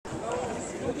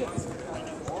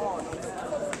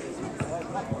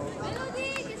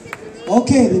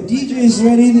Okay, the DJ is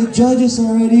ready, the judges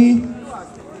are ready.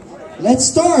 Let's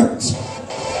start!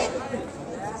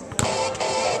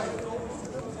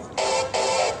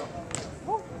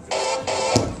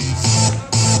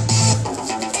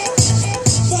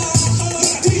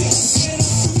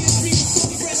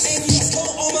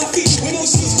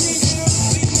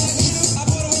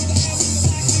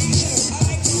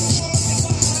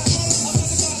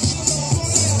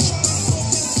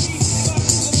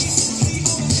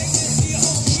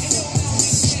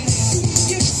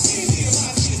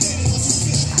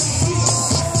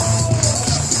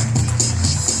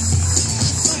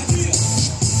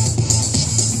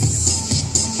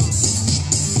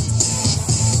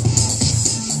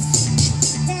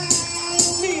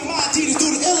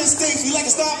 We like a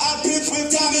star out pitch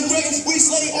with diamond rings. We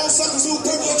slay all suckers who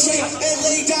perpetrate and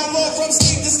lay down law from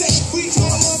state to state. We try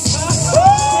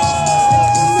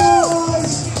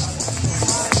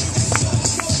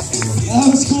That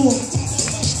was cool.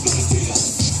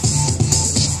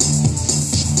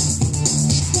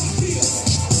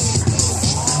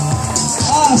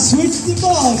 Switch the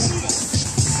balls.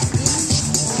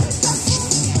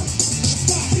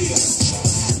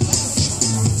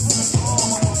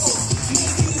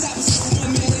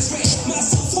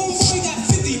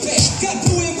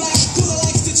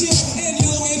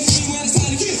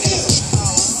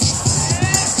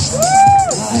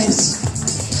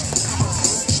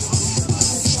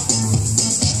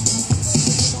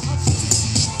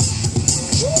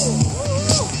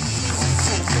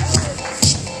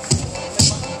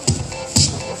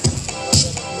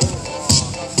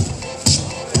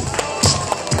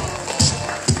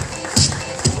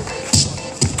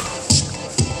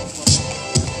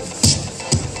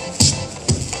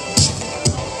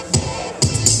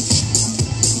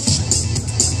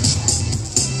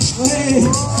 Hey.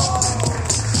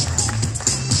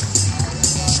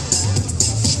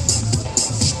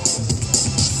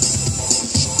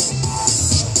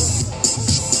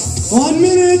 1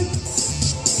 minute.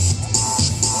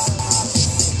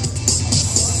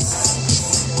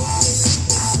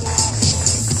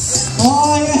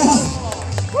 Oh yeah.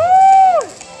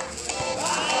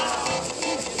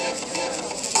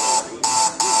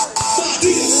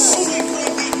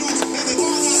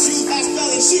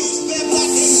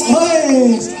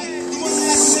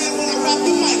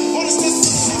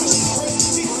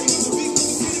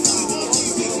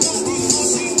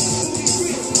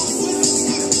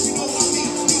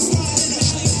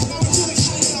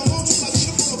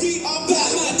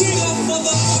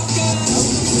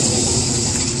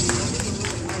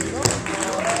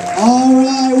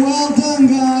 Alright, well done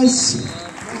guys.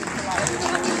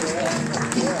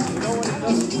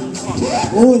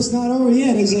 Oh, it's not over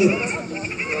yet, is it?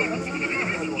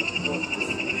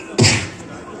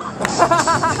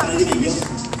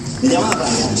 Yeah!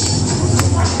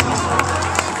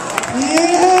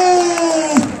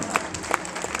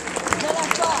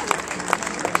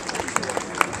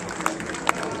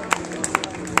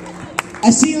 I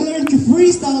see you learned your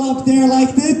freestyle up there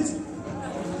like that.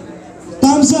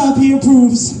 Thumbs up, he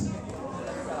approves.